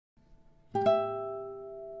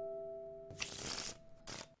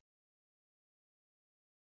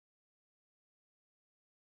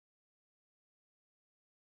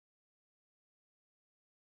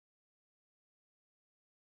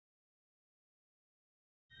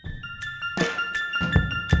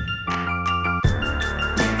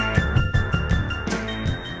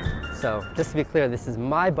So, just to be clear, this is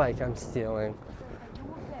my bike I'm stealing.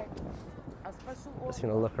 Just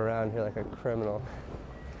gonna look around here like a criminal.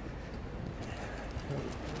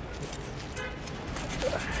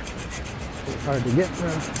 It's hard to get through.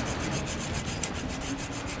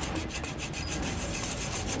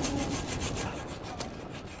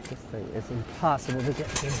 This thing is impossible to get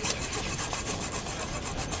through.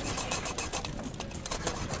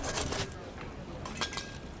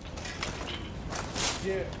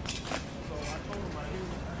 Yeah.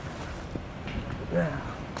 Now,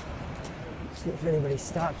 see if anybody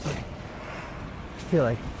stops me. I feel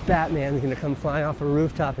like Batman's gonna come flying off a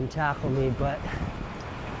rooftop and tackle me, but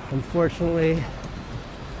unfortunately,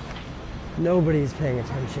 nobody's paying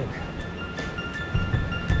attention.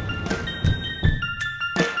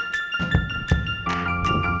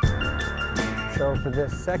 So for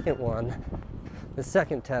this second one, the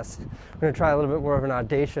second test, we're going to try a little bit more of an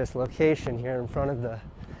audacious location here in front of the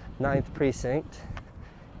 9th precinct.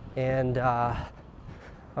 And I'm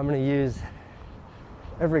going to use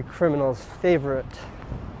every criminal's favorite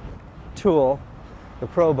tool, the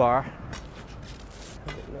crowbar.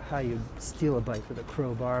 I don't know how you steal a bike with a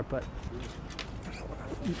crowbar, but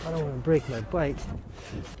I don't want to break my bike.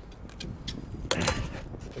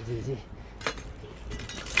 It's easy.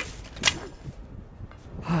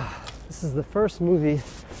 This is the first movie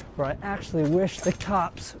where I actually wish the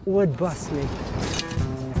cops would bust me.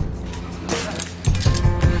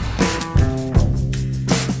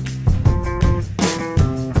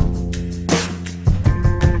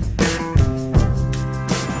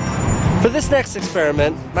 For this next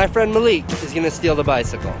experiment, my friend Malik is going to steal the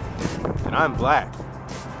bicycle. And I'm black.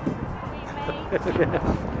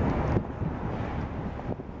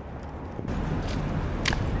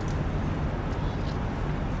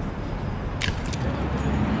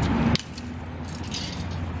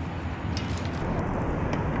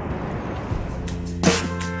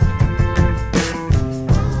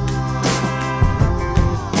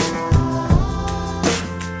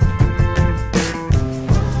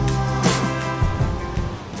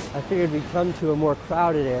 I figured we'd come to a more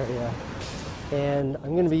crowded area, and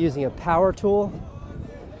I'm going to be using a power tool,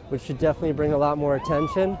 which should definitely bring a lot more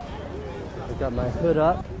attention. I've got my hood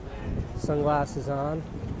up, sunglasses on,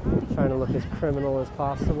 trying to look as criminal as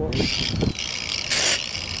possible.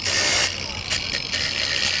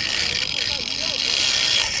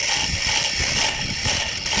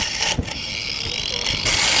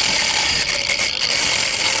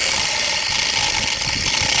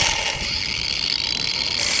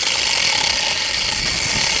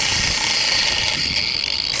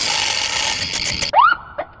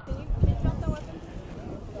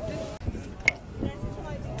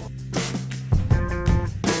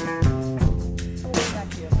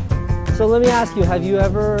 So let me ask you, have you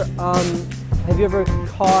ever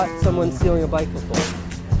caught someone stealing a bike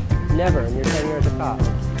before? Never in your 10 years of cop?